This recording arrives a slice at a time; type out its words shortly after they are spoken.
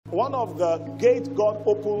One of the gates God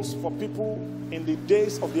opens for people in the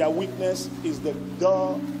days of their weakness is the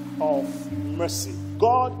door of mercy.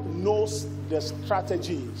 God knows the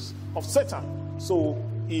strategies of Satan. So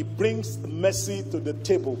he brings mercy to the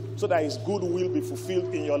table so that his good will be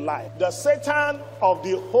fulfilled in your life. The Satan of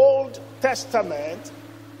the Old Testament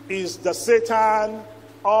is the Satan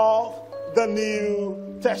of the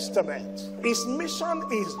New Testament. His mission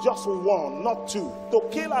is just one, not two: to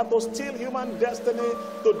kill and to steal human destiny,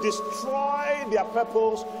 to destroy their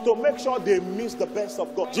purpose, to make sure they miss the best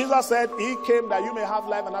of God. Jesus said he came that you may have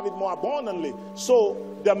life and have it more abundantly. So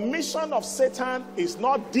the mission of Satan is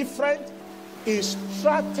not different. His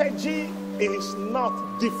strategy is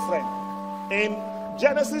not different. In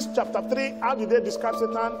Genesis chapter 3, how did they describe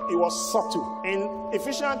Satan? He was subtle. In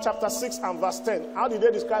Ephesians chapter 6 and verse 10, how did they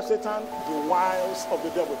describe Satan? The wiles of the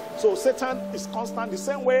devil. So Satan is constant. The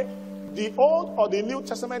same way the Old or the New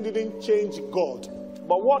Testament didn't change God.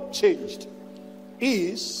 But what changed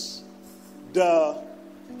is the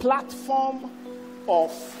platform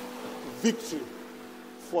of victory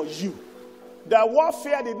for you. The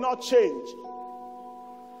warfare did not change.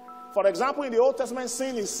 For example, in the Old Testament,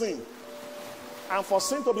 sin is sin. And for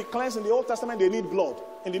sin to be cleansed in the Old Testament, they need blood.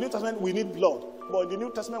 In the New Testament, we need blood. But in the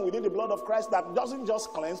New Testament, we need the blood of Christ that doesn't just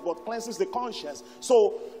cleanse, but cleanses the conscience.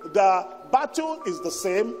 So the battle is the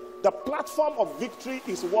same. The platform of victory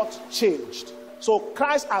is what changed. So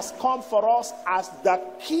Christ has come for us as the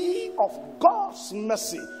key of God's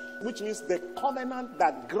mercy, which means the covenant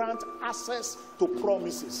that grants access to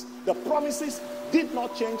promises. The promises did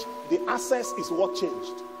not change. The access is what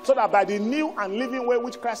changed. So that by the new and living way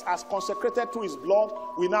which Christ has consecrated through his blood,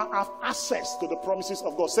 we now have access to the promises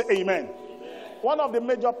of God. Say amen. Amen. One of the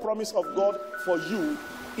major promises of God for you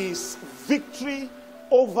is victory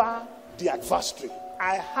over the adversary.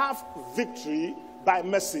 I have victory by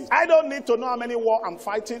mercy. I don't need to know how many wars I'm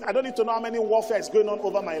fighting. I don't need to know how many warfare is going on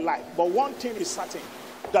over my life. But one thing is certain.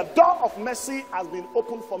 The door of mercy has been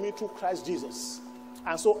opened for me through Christ Jesus.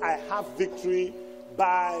 And so I have victory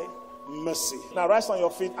by mercy. Now rise on your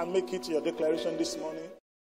feet and make it your declaration this morning.